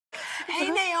Hey,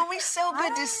 Naomi, so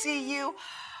good to see you.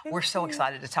 We're so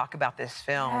excited to talk about this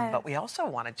film, but we also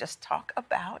want to just talk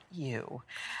about you.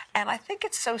 And I think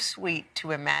it's so sweet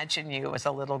to imagine you as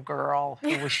a little girl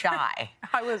who was shy.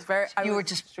 I was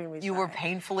extremely shy. You were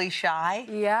painfully shy?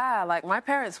 Yeah, like my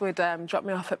parents would drop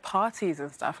me off at parties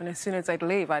and stuff, and as soon as they'd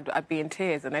leave, I'd be in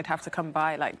tears, and they'd have to come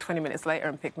by like 20 minutes later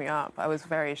and pick me up. I was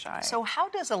very shy. So how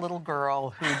does a little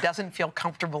girl who doesn't feel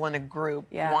comfortable in a group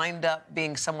wind up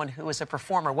being someone who is a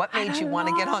performer? What made you want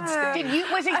to get on stage?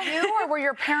 Was it you, or were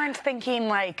your parents thinking,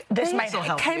 like, this might help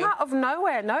you? It came out of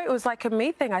nowhere. No, it was like a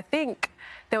me thing. I think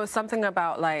there was something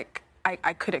about, like,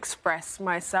 I could express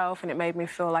myself, and it made me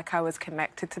feel like I was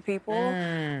connected to people.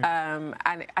 And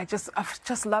I've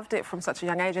just loved it from such a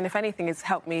young age. And if anything, it's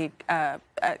helped me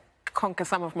conquer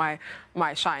some of my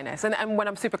shyness. And when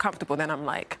I'm super comfortable, then I'm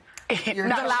like, you're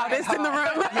the loudest in the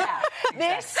room.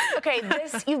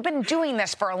 You've been doing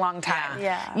this for a long time.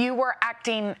 Yeah. You were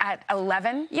acting at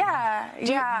 11? Yeah.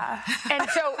 And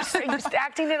so you're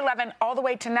acting at 11 all the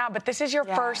way to now, but this is your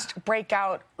first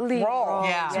breakout role.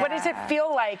 So what does it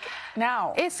feel like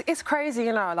now? It's crazy,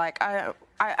 you know, like I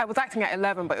was acting at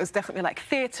 11, but it was definitely like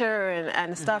theatre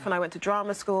and stuff, and I went to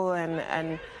drama school,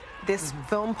 and this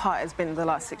film part has been the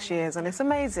last 6 years, and it's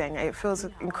amazing. It feels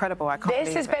incredible. I can't believe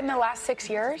This has been the last 6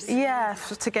 years? Yeah,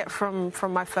 to get from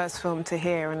my first film to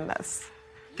here, and that's...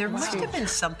 There must have been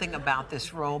something about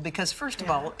this role, because first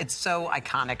of all, it's so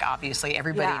iconic, obviously.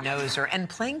 Everybody knows her. And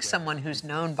playing someone who's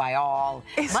known by all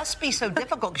must be so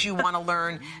difficult, because you want to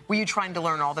learn... Were you trying to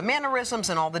learn all the mannerisms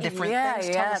and all the different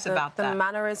things? Tell us about that. The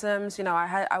mannerisms, you know,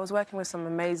 I was working with some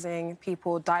amazing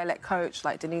people, dialect coach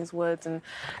like Denise Woods and...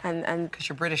 Because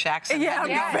your British accent. Yeah,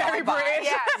 I'm very British.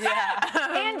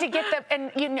 And to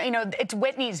get you know, it's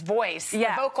Whitney's voice, the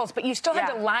vocals, but you still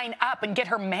had to line up and get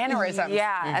her mannerisms.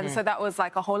 And so that was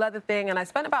like a whole other thing, and I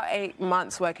spent about 8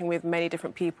 months working with many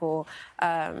different people.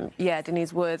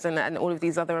 Denise Woods and all of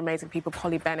these other amazing people,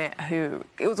 Polly Bennett, who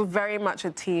it was very much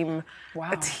a team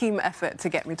effort to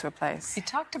get me to a place. You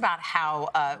talked about how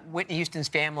Whitney Houston's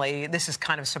family, this is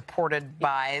kind of supported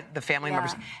by the family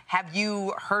members. Have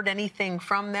you heard anything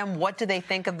from them? What do they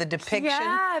think of the depiction?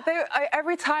 Yeah,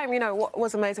 every time, you know, what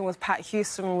was amazing was Pat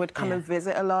Houston would come and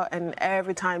visit a lot, and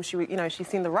every time she would, you know, she'd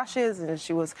seen the rushes, and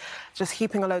she was just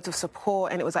heaping a load of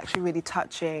support, and it was actually really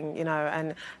touching, you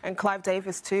know, and Clive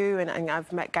Davis too, and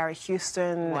I've met Gary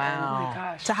Houston. Wow. Oh my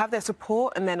gosh. To have their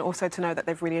support, and then also to know that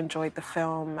they've really enjoyed the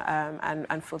film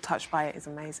and feel touched by it is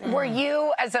amazing. Were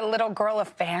you, as a little girl, a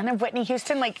fan of Whitney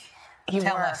Houston? Like,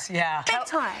 Tell us, Big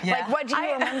time. Like, what do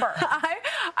you remember?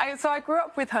 So I grew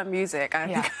up with her music. I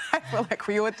think I feel like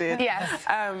we all did. Yes.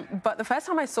 But the first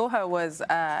time I saw her was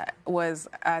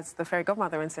as the fairy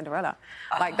godmother in Cinderella.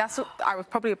 Like I was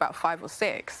probably about 5 or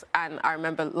 6, and I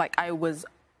remember like I was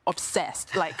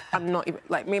obsessed. Like I'm not even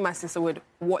like me and my sister would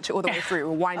watch it all the way through,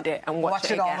 rewind it, and watch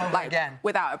it again, all over again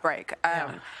without a break.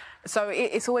 So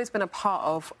it's always been a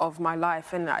part of my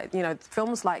life, and you know,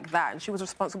 films like that, and she was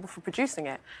responsible for producing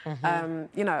it.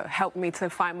 You know, helped me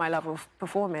to find my love of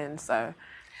performing. So.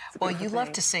 Well, you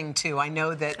love to sing too. I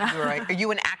know that are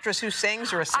you an actress who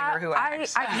sings or a singer who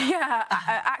acts? An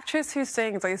actress who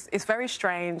sings. It's very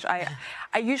strange. I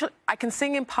can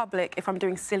sing in public if I'm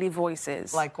doing silly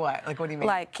voices. Like what? Like what do you mean?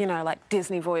 Like, you know, like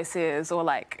Disney voices, or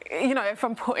like, you know, if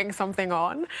I'm putting something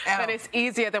on, then it's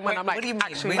easier than when I'm like, what do you mean?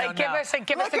 actually. Like, give us an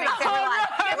example. Give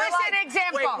us an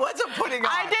example. Wait, what's a putting on?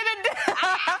 I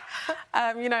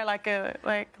didn't. You know, like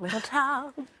little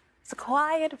town. It's a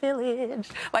quiet village.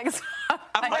 Like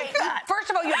that. First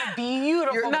of all, you have a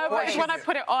beautiful voice. No, but when I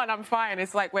put it on, I'm fine.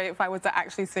 It's like if I was to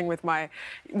actually sing with my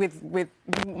own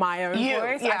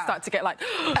voice, I start to get like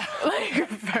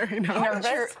very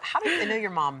nervous. How did I know your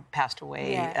mom passed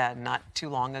away not too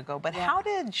long ago? But how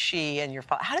did she and your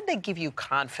father? How did they give you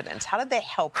confidence? How did they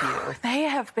help you? They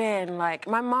have been like,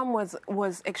 my mom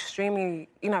was extremely,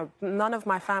 you know, none of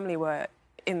my family were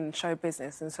in show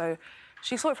business, and so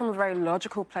she saw it from a very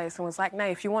logical place and was like, no,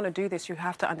 if you want to do this, you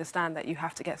have to understand that you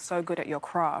have to get so good at your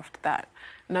craft that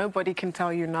nobody can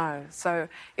tell you no. So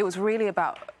it was really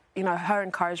about, you know, her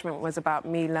encouragement was about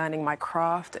me learning my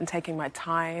craft and taking my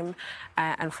time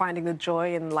and finding the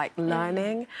joy in, like,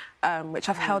 learning, which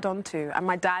I've held on to. And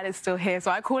my dad is still here,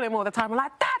 so I call him all the time. I'm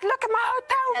like, Dad, look at my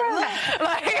hotel room.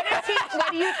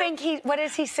 What do you think what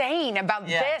is he saying about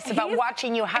this, about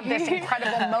watching you have this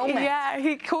incredible moment? Yeah,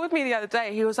 he called me the other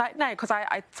day. He was like, no, because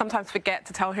I sometimes forget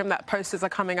to tell him that posters are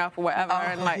coming up or whatever.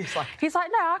 And he's like,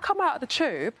 no, I come out of the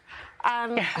tube.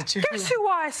 And guess who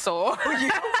I saw?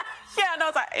 Yeah, and I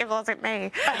was like, it wasn't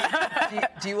me.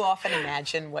 Do you often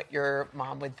imagine what your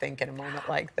mom would think in a moment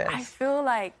like this? I feel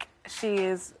like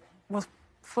she was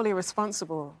fully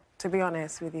responsible to be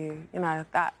honest with you. You know,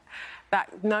 that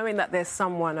knowing that there's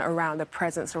someone around, a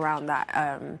presence around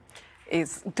that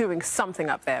is doing something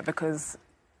up there, because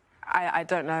I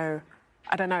don't know,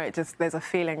 it just, there's a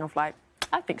feeling of like,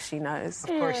 I think she knows. Of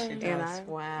course she does. You know?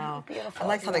 Wow. Beautiful. I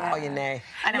like how they call you Nay.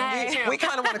 I know. We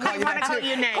kind of want to call you that, too. Call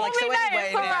me Nay.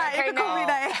 It's all right. You can call me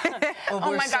Nay. Well,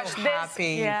 oh my gosh, so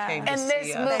happy you came to see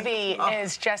this us. movie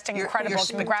is just incredible.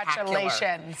 You're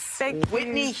Congratulations. Thank you.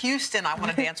 Whitney Houston, I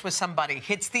Want to Dance with Somebody,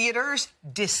 hits theaters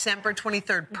December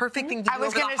 23rd. Perfect thing to do I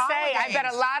was going to say, I bet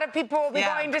a lot of people will be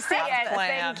going to see it.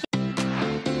 Thank you.